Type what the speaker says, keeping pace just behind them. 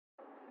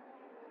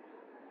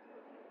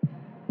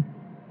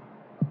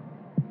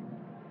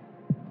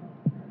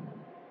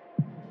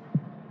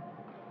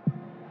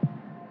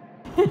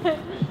You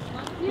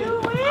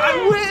win! I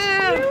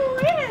win! You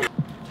win!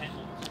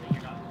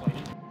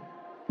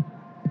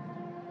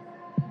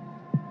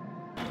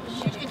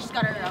 She just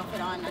got her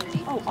outfit on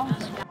underneath. Oh,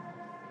 awesome.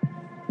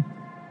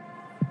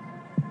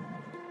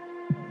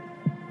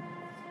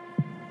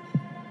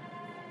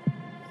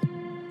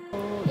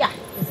 Yeah,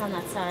 it's on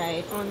that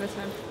side. On this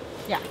one.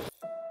 Yeah.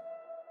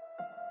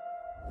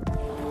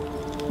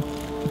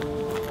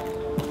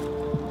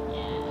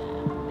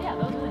 Yeah,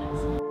 those are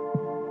nice.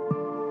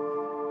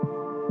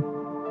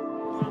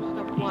 I'll hook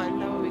up one.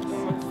 That way we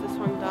can, once this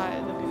one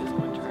dies, then we just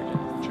want to charge it.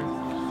 Sure.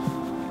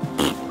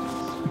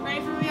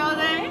 Ready for me all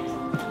day?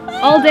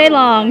 All day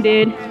long,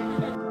 dude.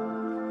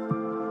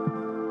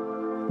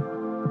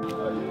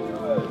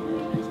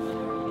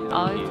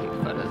 Always take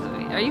photos of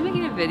me. Are you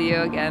making a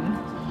video again?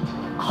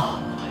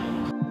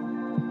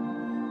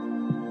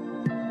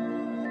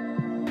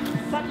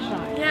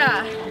 Sunshine.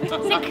 Yeah.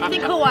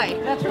 Think Hawaii.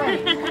 That's right.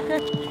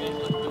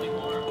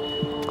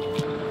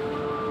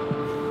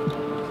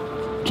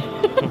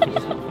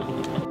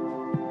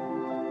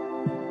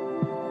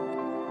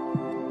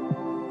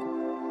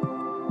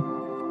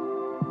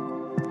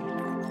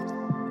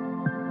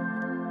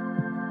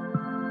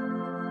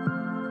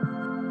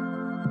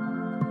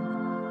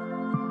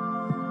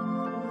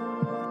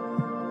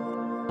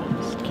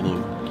 Can you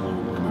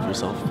remove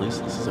yourself, please?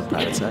 This is a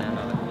private set.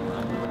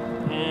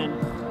 And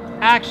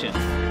action.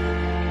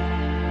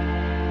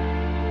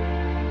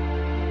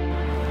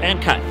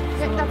 And cut.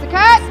 That's a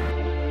cut.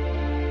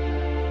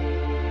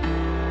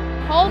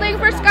 Holding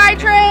for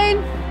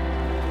Skytrain.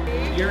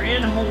 You're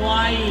in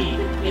Hawaii.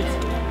 It's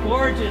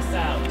gorgeous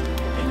out.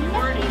 If you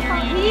weren't here,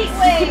 you'd be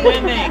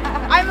swimming.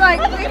 I'm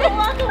like, we can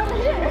walk over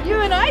here.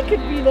 You and I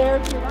could be there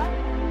if you like.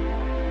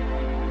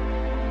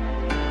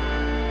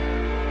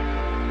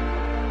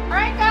 All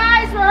right,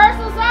 guys,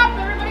 rehearsal's up.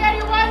 Everybody on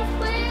your ones,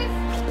 please.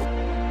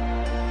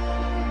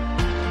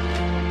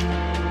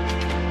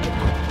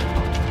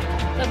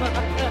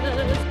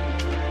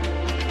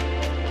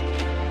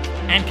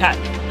 And cut.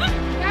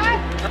 Cut.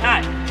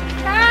 Cut.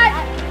 Cut.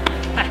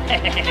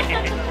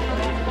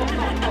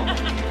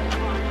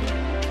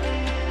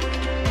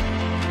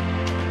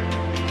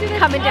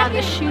 Coming down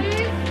the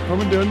chute.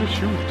 Coming down the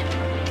chute.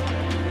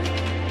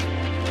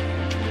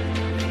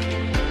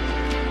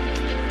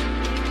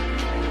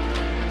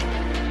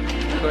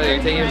 What, are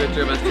you taking a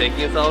picture of us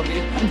taking a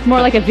selfie? It's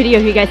more like a video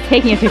of you guys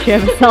taking a picture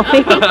of a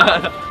selfie.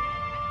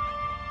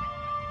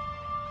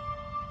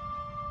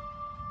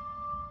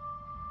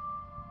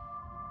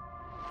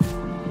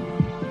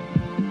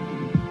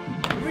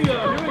 Here we go.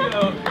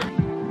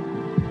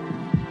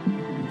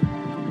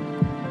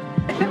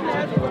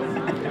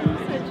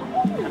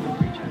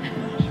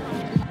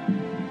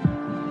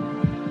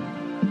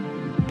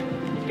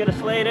 Get a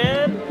slate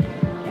in.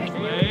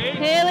 Slate.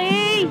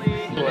 Haley!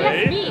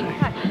 Slate.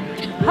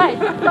 Hi.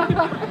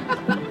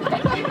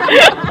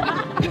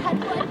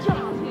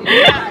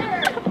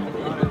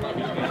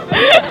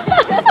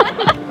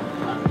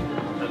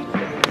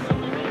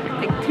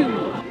 Take two.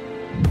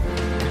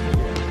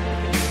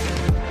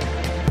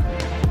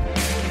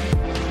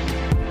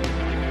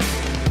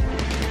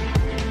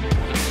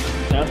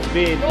 That's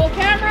speed. Roll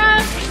camera.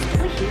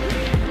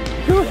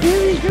 Go,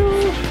 here we go.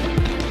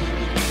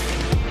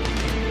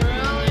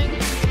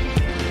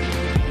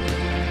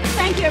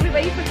 Thank you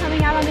everybody for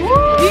coming out on this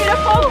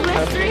beautiful,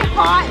 blistery,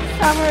 hot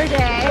summer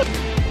day.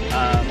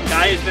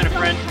 Guy has been a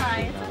friend.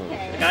 Hi, it's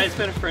okay. Guy's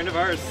been a friend of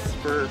ours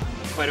for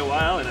quite a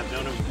while, and I've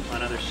known him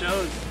on other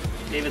shows.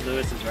 David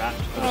Lewis has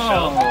wrapped for the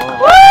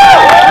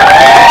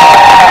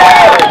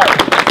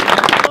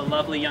show. A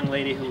lovely young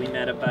lady who we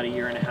met about 1.5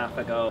 years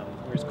ago.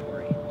 Where's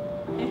Corey?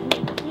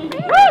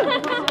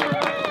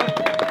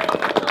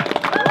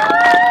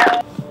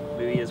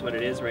 Movie is what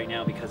it is right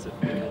now because of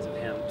him.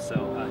 So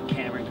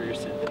Cameron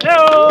Gerson.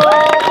 No!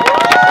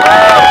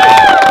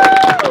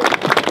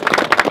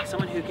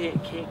 Someone who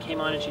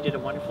came on and she did a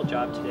wonderful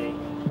job today.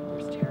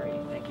 Where's Terry?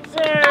 Thank you so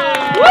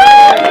much.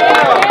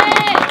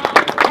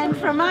 And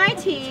for my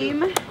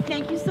team,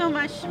 thank you so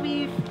much.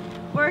 We've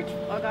worked,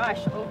 oh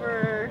gosh,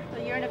 over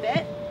 1 year and a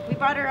bit. We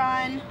brought her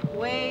on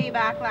way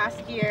back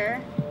last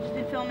year. She's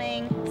been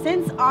filming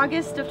since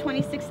August of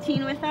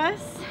 2016 with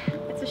us.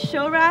 It's a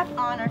show wrap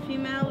on our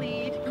female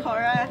lead,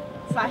 Cora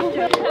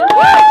 /Joby.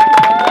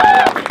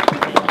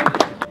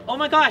 Oh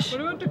my gosh!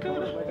 What about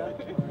Dakota?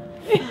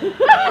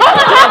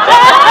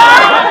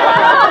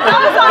 That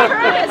was on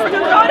purpose.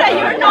 Dakota,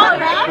 you're not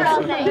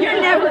wrapped. You're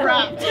never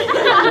wrapped.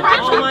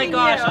 Oh my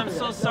gosh, I'm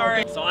so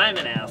sorry. So I'm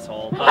an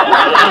asshole.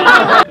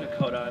 But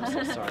Dakota, I'm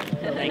so sorry.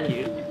 Thank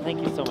you. Thank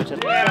you so much.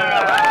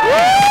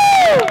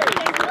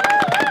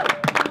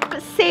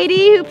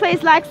 Sadie, who plays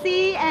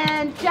Lexi,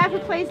 and Jeff, who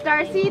plays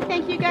Darcy.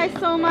 Thank you guys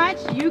so much.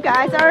 You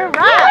guys are a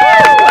wrap.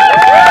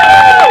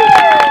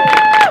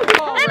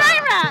 And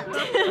I'm wrapped.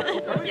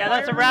 Yeah,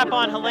 that's a wrap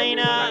on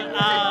Helena.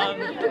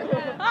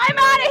 I'm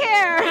out of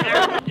here.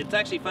 It's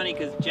actually funny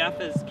because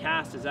Jeff's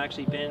cast has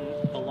actually been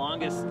the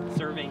longest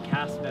serving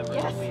cast member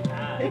that we've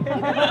had.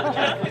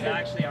 Jeff was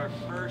actually our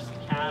first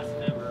cast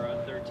member on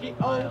 13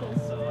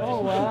 Miles, so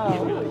I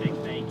give him a big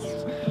thank you.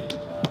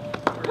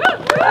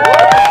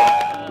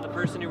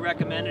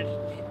 recommended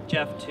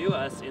Jeff to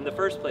us in the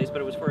first place,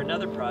 but it was for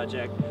another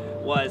project,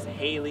 was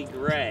Haley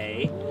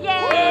Gray.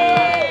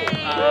 Yay!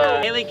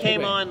 Haley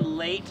came on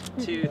late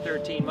to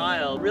 13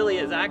 Mile, really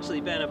has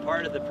actually been a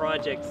part of the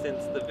project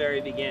since the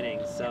very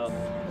beginning. So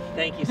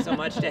thank you so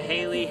much to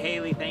Haley.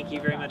 Haley, thank you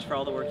very much for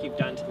all the work you've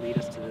done to lead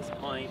us to this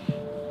point.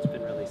 It's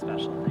been really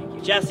special, thank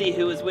you. Jesse,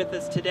 who is with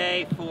us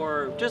today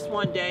for just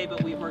one day,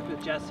 but we've worked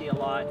with Jesse a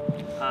lot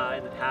in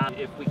the past.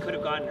 If we could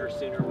have gotten her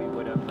sooner, we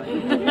would have. But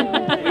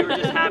we were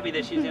just happy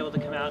that she was able to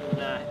come out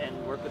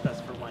and work with us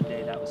for one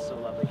day. That was so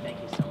lovely. Thank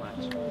you so much.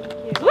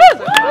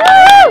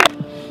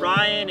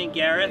 Ryan and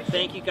Garrett,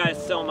 thank you guys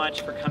so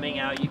much for coming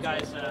out. You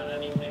guys, I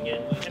mean,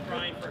 again, we had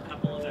Ryan for a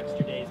couple of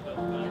extra days, but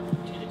to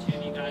the two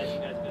of you guys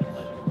have been a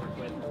pleasure to work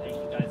with. Thank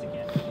you guys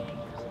again for being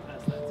here. So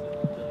that's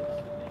really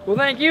lovely. Well,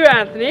 thank you,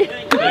 Anthony.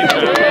 Thank you.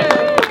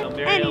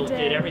 Mariel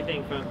did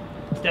everything from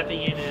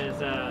stepping in as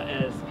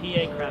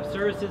PA craft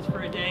services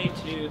for a day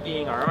to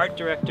being our art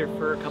director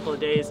for a couple of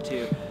days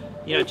to,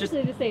 you know, just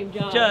the same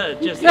job.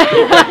 Just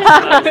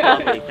that was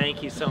lovely.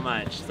 Thank you so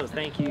much. So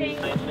thank you.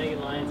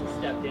 Megan Lyons has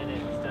stepped in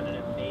and has done an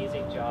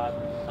amazing job.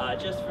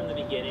 Just from the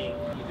beginning,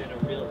 you've been a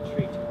real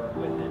treat to work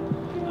with.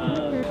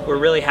 And we're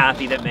really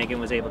happy that Megan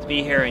was able to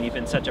be here, and you've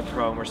been such a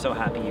pro, and we're so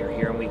happy you're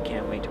here, and we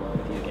can't wait to work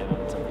with you again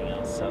on something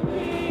else. So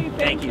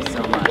thank you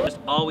so much. There's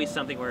always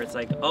something where it's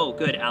like, oh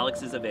good,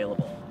 Alex is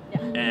available. Yeah.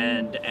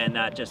 And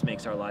that just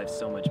makes our lives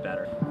so much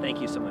better.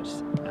 Thank you so much,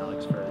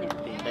 Alex, for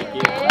being here.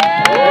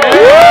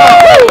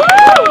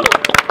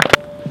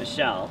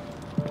 Michelle,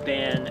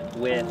 been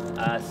with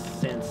us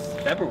since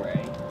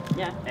February.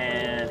 Yeah.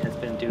 And has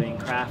been doing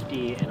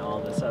crafty and all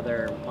this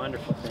other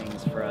wonderful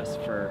things for us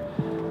for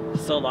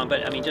so long.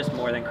 But I mean, just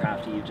more than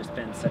crafty, you've just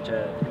been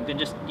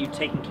you've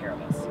taken care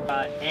of us.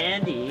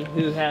 Andy,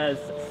 who has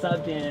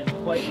subbed in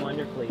quite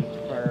wonderfully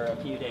for a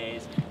few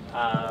days,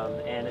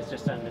 and has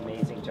just done an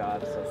amazing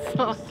job.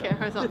 So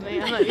Cameras on me.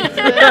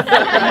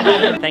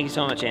 thank you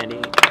so much,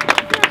 Andy.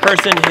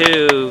 Person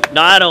who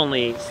not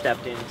only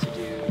stepped in to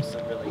do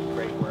some really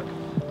great work,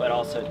 but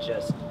also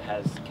just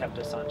has kept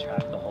us on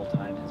track the whole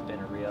time, has been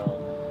a real,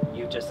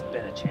 you've just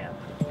been a champ.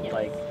 Yes.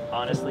 Like,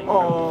 honestly,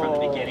 from the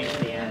beginning to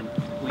the end,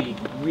 we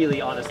really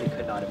honestly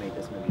could not have made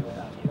this movie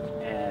without you.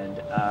 And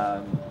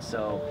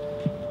so,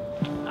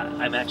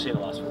 I'm actually at a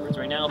loss for words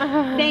right now.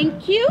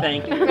 Thank you.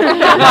 Thank you. Emma,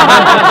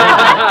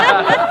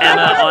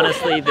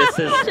 honestly, this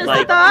is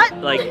like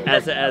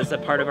as a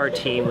part of our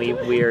team,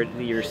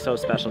 you're so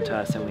special to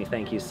us, and we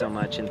thank you so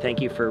much, and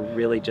thank you for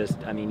really just,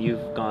 I mean,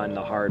 you've gone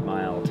the hard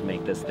mile to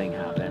make this thing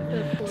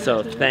happen.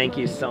 So thank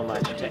you so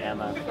much to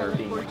Emma for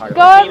being a part of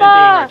our team and being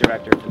our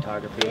director of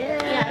photography.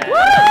 Yeah.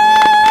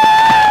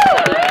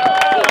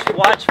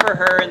 Watch for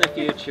her in the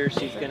future.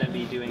 She's going to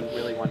be doing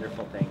really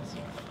wonderful things.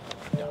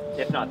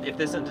 If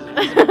this isn't a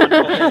wonderful thing.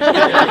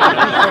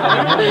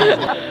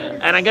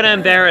 And I'm going to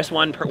embarrass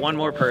one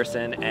more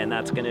person, and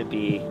that's going to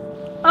be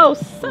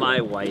my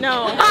wife.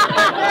 No.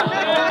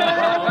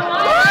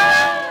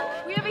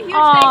 We have a huge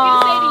thank you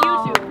to say to you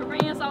two for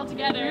bringing us all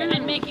together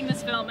and making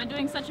this film and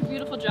doing such a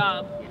beautiful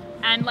job.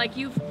 And like,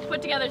 you've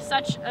put together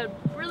such a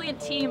brilliant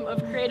team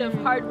of creative,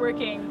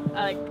 hardworking,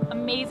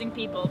 amazing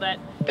people that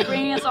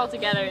bringing us all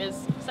together is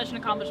such an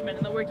accomplishment,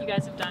 and the work you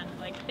guys have done.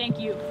 Like, thank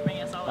you for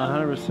bringing us all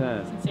out.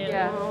 100%. Sincerely.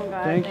 Yeah. Oh,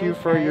 God, thank you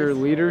for your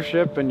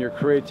leadership and your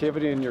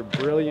creativity and your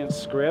brilliant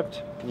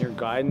script and your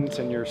guidance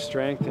and your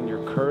strength and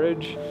your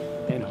courage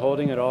and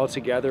holding it all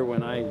together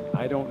when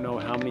I don't know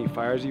how many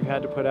fires you've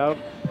had to put out.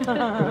 But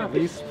at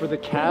least for the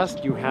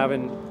cast, you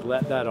haven't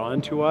let that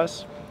on to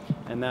us.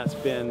 And that's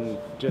been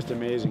just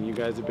amazing. You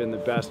guys have been the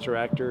best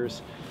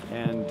directors,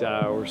 and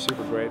we're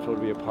super grateful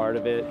to be a part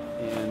of it.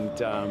 And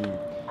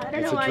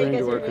it's a dream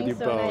to work with you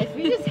both. Nice.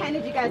 We just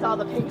handed you guys all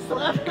the pink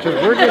slip. Because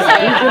we're just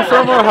speaking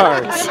from our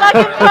hearts. Good luck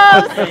in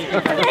post.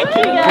 Thank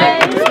you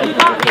guys.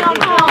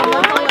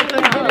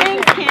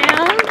 Thanks,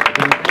 Cam.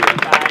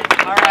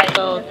 All right,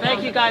 so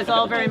thank you guys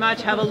all very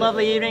much. Have a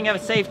lovely evening. Have a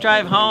safe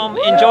drive home.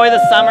 Enjoy the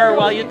summer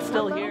while you're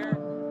still here.